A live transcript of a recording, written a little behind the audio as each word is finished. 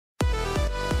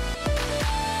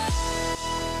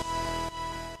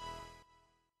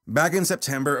Back in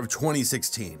September of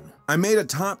 2016, I made a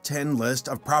top 10 list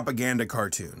of propaganda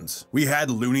cartoons. We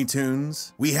had Looney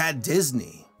Tunes, we had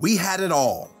Disney, we had it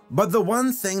all. But the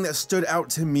one thing that stood out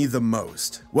to me the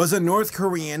most was a North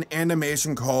Korean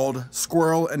animation called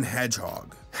Squirrel and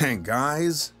Hedgehog. And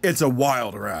guys, it's a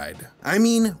wild ride. I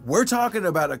mean, we're talking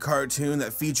about a cartoon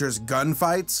that features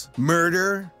gunfights,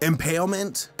 murder,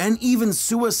 impalement, and even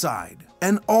suicide.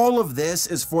 And all of this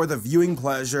is for the viewing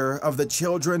pleasure of the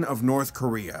children of North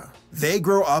Korea. They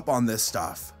grow up on this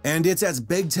stuff, and it's as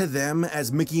big to them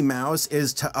as Mickey Mouse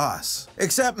is to us.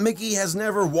 Except Mickey has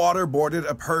never waterboarded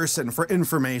a person for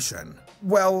information.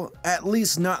 Well, at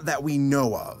least not that we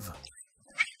know of.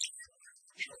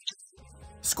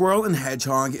 Squirrel and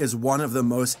Hedgehog is one of the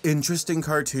most interesting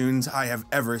cartoons I have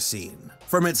ever seen.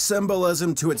 From its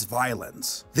symbolism to its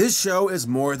violence, this show is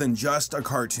more than just a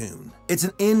cartoon. It's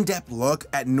an in-depth look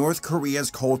at North Korea's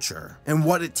culture and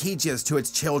what it teaches to its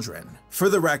children. For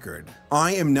the record,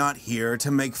 I am not here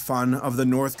to make fun of the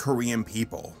North Korean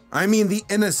people. I mean the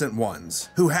innocent ones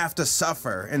who have to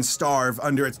suffer and starve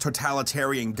under its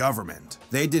totalitarian government.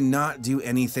 They did not do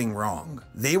anything wrong.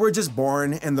 They were just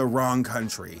born in the wrong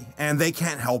country, and they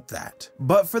can't help that.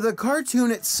 But for the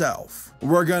cartoon itself,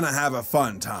 we're gonna have a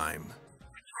fun time.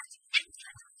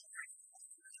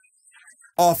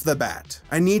 Off the bat,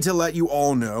 I need to let you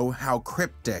all know how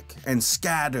cryptic and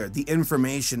scattered the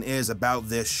information is about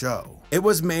this show. It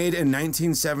was made in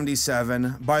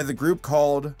 1977 by the group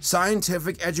called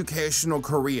Scientific Educational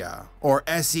Korea, or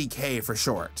SEK for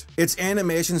short. Its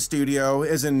animation studio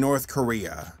is in North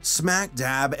Korea, smack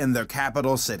dab in their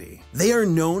capital city. They are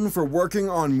known for working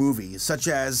on movies such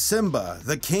as Simba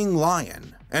the King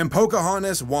Lion and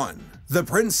Pocahontas 1. The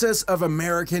Princess of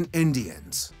American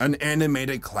Indians, an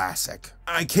animated classic.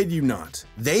 I kid you not.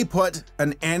 They put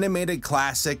an animated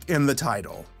classic in the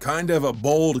title. Kind of a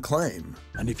bold claim.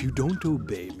 And if you don't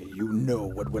obey me, you know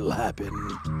what will happen.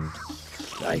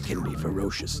 I can be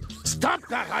ferocious. Stop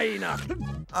that hyena!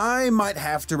 I might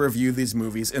have to review these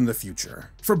movies in the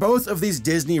future. For both of these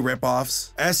Disney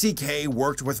ripoffs, SEK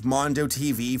worked with Mondo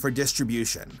TV for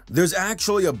distribution. There's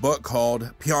actually a book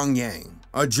called Pyongyang,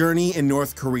 A Journey in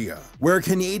North Korea, where a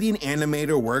Canadian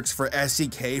animator works for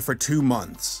SEK for 2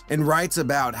 months and writes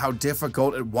about how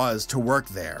difficult it was to work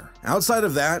there. Outside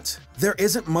of that, there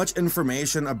isn't much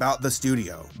information about the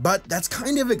studio, but that's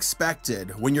kind of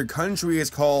expected when your country is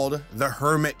called the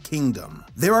Hermit Kingdom.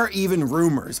 There are even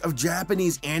rumors of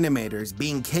Japanese animators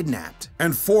being kidnapped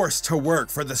and forced to work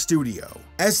for the studio.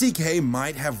 SEK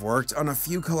might have worked on a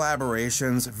few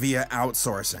collaborations via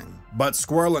outsourcing, but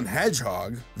Squirrel and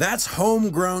Hedgehog, that's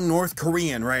homegrown North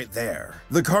Korean right there.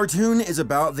 The cartoon is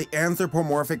about the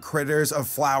anthropomorphic critters of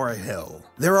Flower Hill.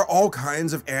 There are all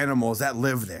kinds of animals that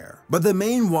live there, but the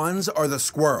main ones are the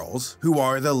squirrels, who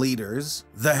are the leaders,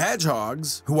 the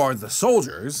hedgehogs, who are the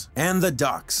soldiers, and the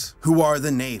ducks, who are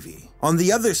the navy. On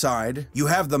the other side, you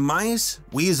have the mice,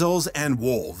 weasels, and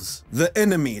wolves, the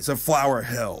enemies of Flower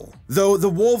Hill, though the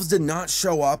wolves did not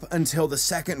show up until the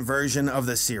second version of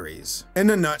the series.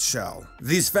 In a nutshell,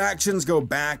 these factions go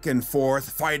back and forth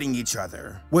fighting each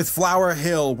other, with Flower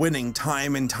Hill winning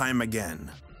time and time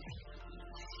again.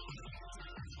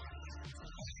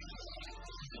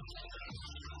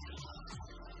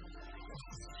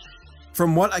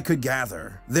 From what I could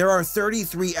gather, there are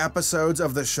 33 episodes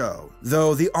of the show,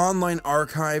 though the online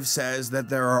archive says that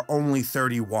there are only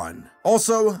 31.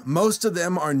 Also, most of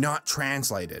them are not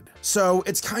translated, so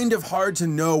it's kind of hard to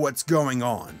know what's going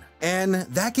on. And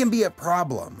that can be a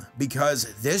problem, because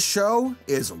this show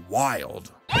is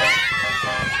wild.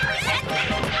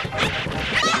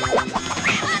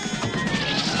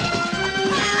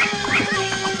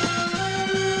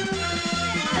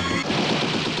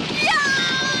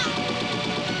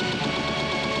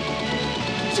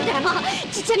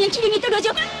 지창에 기름이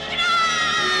떨어져.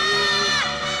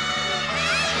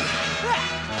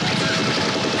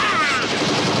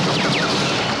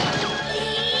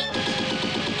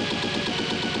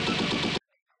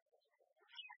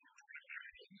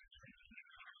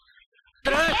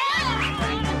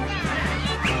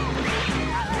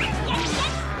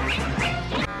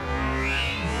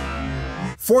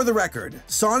 For the record,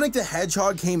 Sonic the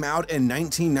Hedgehog came out in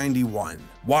 1991,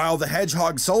 while the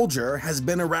Hedgehog Soldier has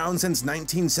been around since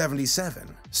 1977.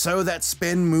 So that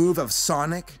spin move of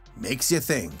Sonic makes you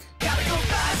think. Gotta go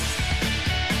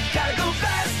fast. Gotta go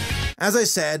fast. As I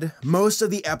said, most of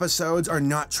the episodes are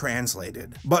not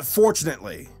translated, but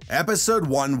fortunately, episode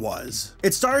 1 was.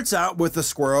 It starts out with the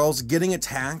squirrels getting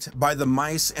attacked by the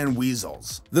mice and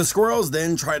weasels. The squirrels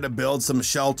then try to build some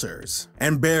shelters,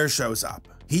 and Bear shows up.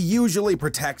 He usually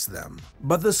protects them,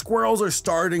 but the squirrels are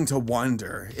starting to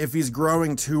wonder if he's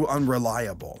growing too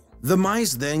unreliable. The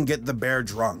mice then get the bear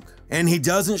drunk, and he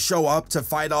doesn't show up to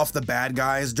fight off the bad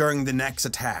guys during the next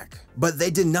attack. But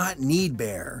they did not need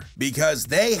Bear, because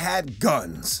they had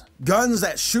guns. Guns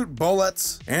that shoot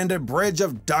bullets, and a bridge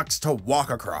of ducks to walk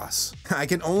across. I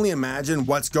can only imagine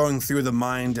what's going through the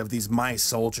mind of these mice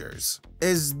soldiers.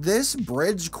 Is this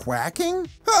bridge quacking?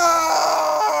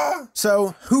 Ah!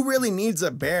 So, who really needs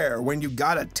a bear when you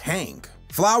got a tank?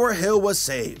 Flower Hill was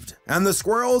saved, and the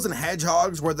squirrels and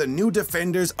hedgehogs were the new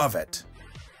defenders of it.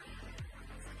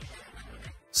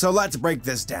 So let's break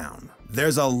this down.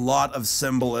 There's a lot of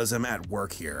symbolism at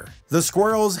work here. The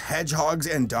squirrels, hedgehogs,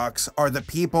 and ducks are the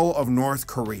people of North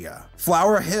Korea.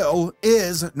 Flower Hill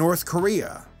is North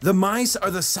Korea. The mice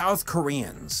are the South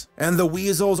Koreans, and the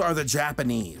weasels are the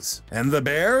Japanese. And the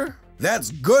bear?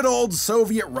 That's good old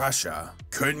Soviet Russia.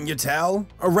 Couldn't you tell?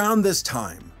 Around this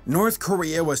time, North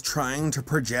Korea was trying to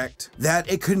project that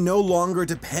it could no longer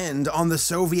depend on the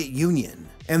Soviet Union,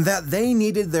 and that they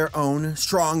needed their own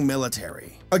strong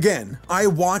military. Again, I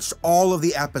watched all of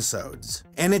the episodes,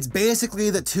 and it's basically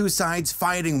the two sides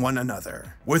fighting one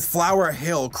another, with Flower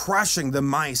Hill crushing the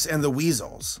mice and the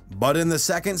weasels. But in the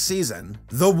second season,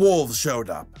 the wolves showed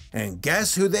up, and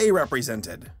guess who they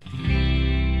represented?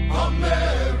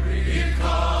 America,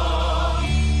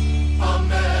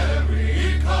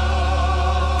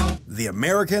 The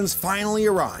Americans finally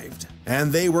arrived,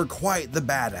 and they were quite the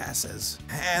badasses.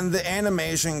 And the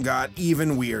animation got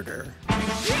even weirder.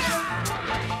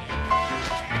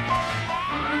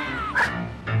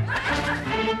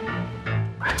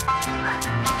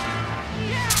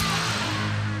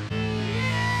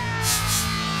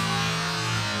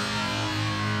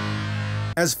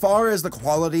 As far as the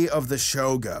quality of the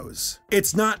show goes,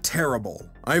 it's not terrible.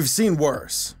 I've seen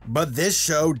worse, but this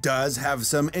show does have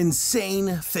some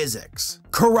insane physics.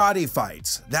 Karate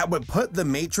fights that would put the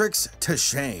Matrix to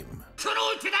shame.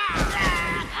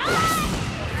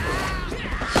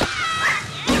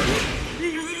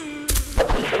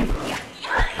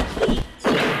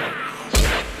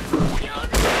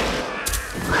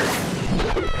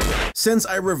 Since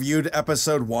I reviewed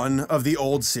episode 1 of the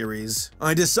old series,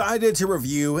 I decided to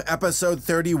review episode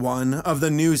 31 of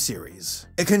the new series.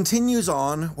 It continues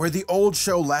on where the old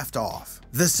show left off.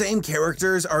 The same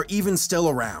characters are even still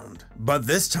around, but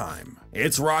this time,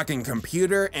 it's rocking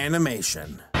computer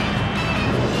animation.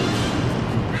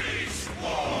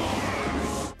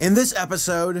 In this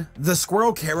episode, the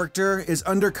squirrel character is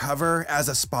undercover as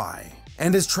a spy,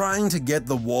 and is trying to get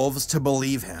the wolves to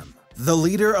believe him. The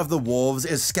leader of the wolves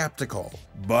is skeptical,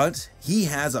 but he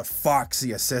has a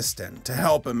foxy assistant to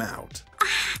help him out.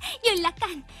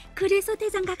 연락한 그래서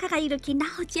대장가가가 이렇게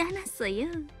나오지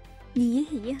않았어요.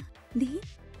 이해해요. 네?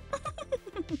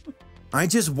 I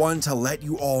just want to let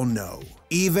you all know,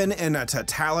 even in a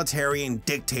totalitarian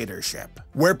dictatorship,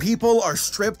 where people are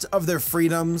stripped of their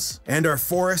freedoms and are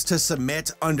forced to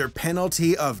submit under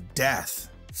penalty of death,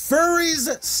 furries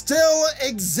still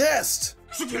exist!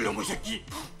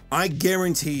 I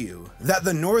guarantee you that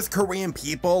the North Korean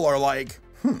people are like,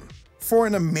 for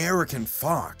an American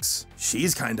fox,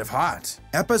 she's kind of hot.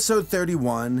 Episode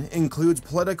 31 includes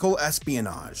political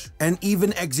espionage and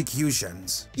even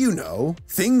executions. You know,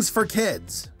 things for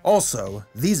kids. Also,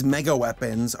 these mega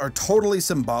weapons are totally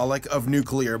symbolic of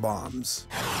nuclear bombs.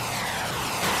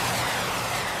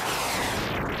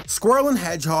 Squirrel and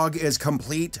Hedgehog is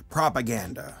complete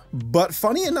propaganda. But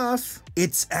funny enough,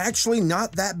 it's actually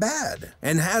not that bad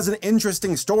and has an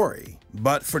interesting story.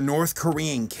 But for North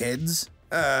Korean kids,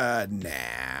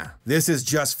 nah. This is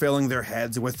just filling their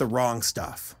heads with the wrong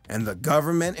stuff, and the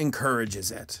government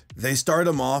encourages it. They start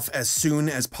them off as soon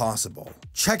as possible.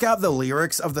 Check out the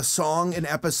lyrics of the song in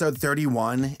episode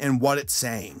 31 and what it's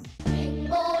saying.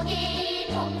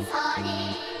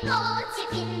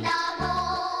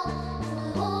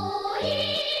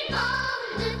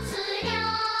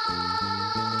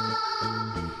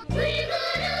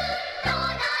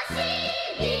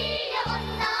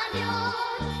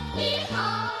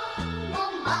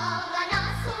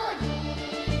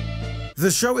 The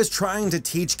show is trying to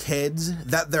teach kids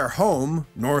that their home,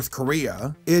 North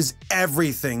Korea, is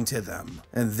everything to them,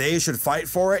 and they should fight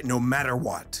for it no matter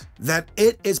what. That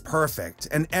it is perfect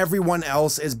and everyone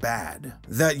else is bad.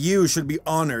 That you should be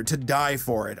honored to die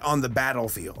for it on the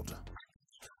battlefield.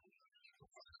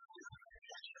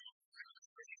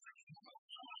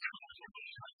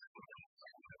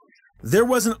 There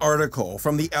was an article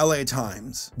from the LA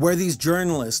Times where these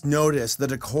journalists noticed the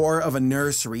decor of a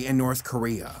nursery in North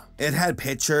Korea. It had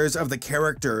pictures of the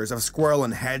characters of Squirrel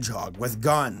and Hedgehog with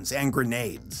guns and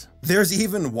grenades. There's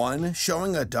even one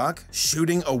showing a duck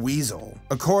shooting a weasel.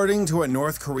 According to a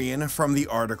North Korean from the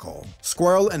article,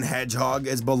 Squirrel and Hedgehog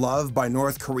is beloved by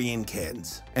North Korean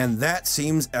kids, and that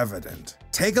seems evident.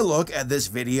 Take a look at this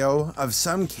video of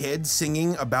some kids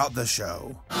singing about the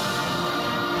show.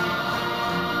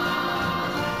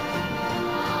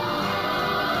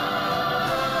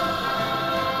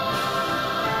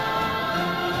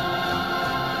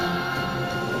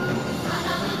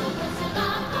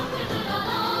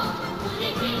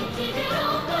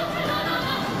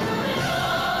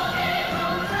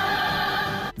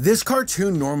 This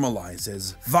cartoon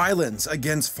normalizes violence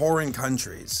against foreign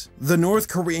countries. The North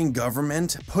Korean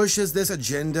government pushes this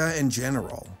agenda in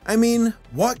general. I mean,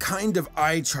 what kind of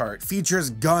eye chart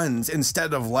features guns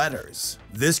instead of letters?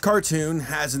 This cartoon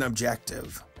has an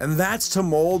objective, and that's to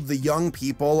mold the young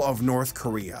people of North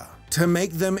Korea, to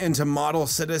make them into model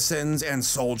citizens and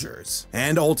soldiers.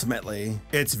 And ultimately,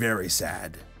 it's very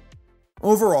sad.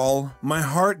 Overall, my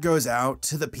heart goes out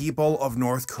to the people of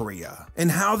North Korea and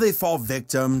how they fall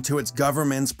victim to its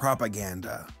government's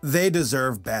propaganda. They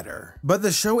deserve better. But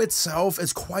the show itself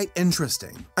is quite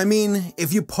interesting. I mean,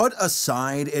 if you put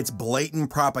aside its blatant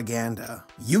propaganda,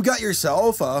 you got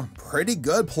yourself a pretty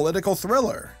good political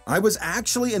thriller. I was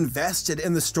actually invested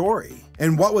in the story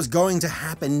and what was going to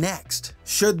happen next.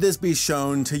 Should this be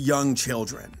shown to young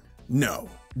children? No.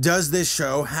 Does this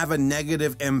show have a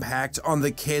negative impact on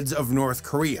the kids of North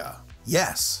Korea?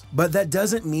 Yes, but that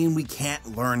doesn't mean we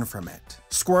can't learn from it.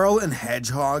 Squirrel and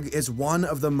Hedgehog is one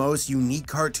of the most unique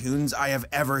cartoons I have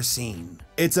ever seen.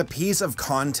 It's a piece of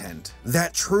content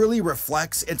that truly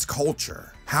reflects its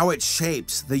culture, how it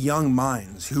shapes the young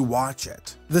minds who watch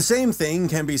it. The same thing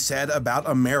can be said about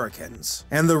Americans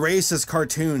and the racist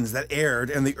cartoons that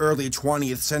aired in the early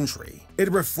 20th century.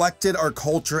 It reflected our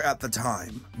culture at the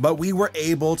time, but we were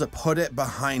able to put it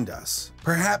behind us.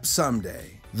 Perhaps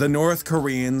someday, the North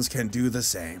Koreans can do the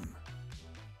same.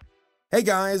 Hey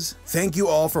guys, thank you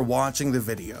all for watching the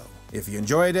video. If you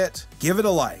enjoyed it, give it a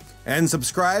like and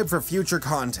subscribe for future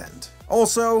content.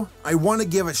 Also, I want to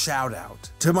give a shout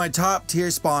out to my top tier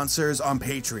sponsors on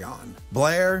Patreon: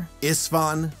 Blair,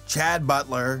 Isfan, Chad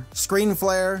Butler,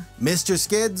 Screenflare, Mr.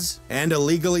 Skids, and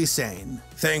Illegally Sane.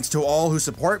 Thanks to all who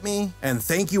support me, and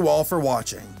thank you all for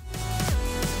watching.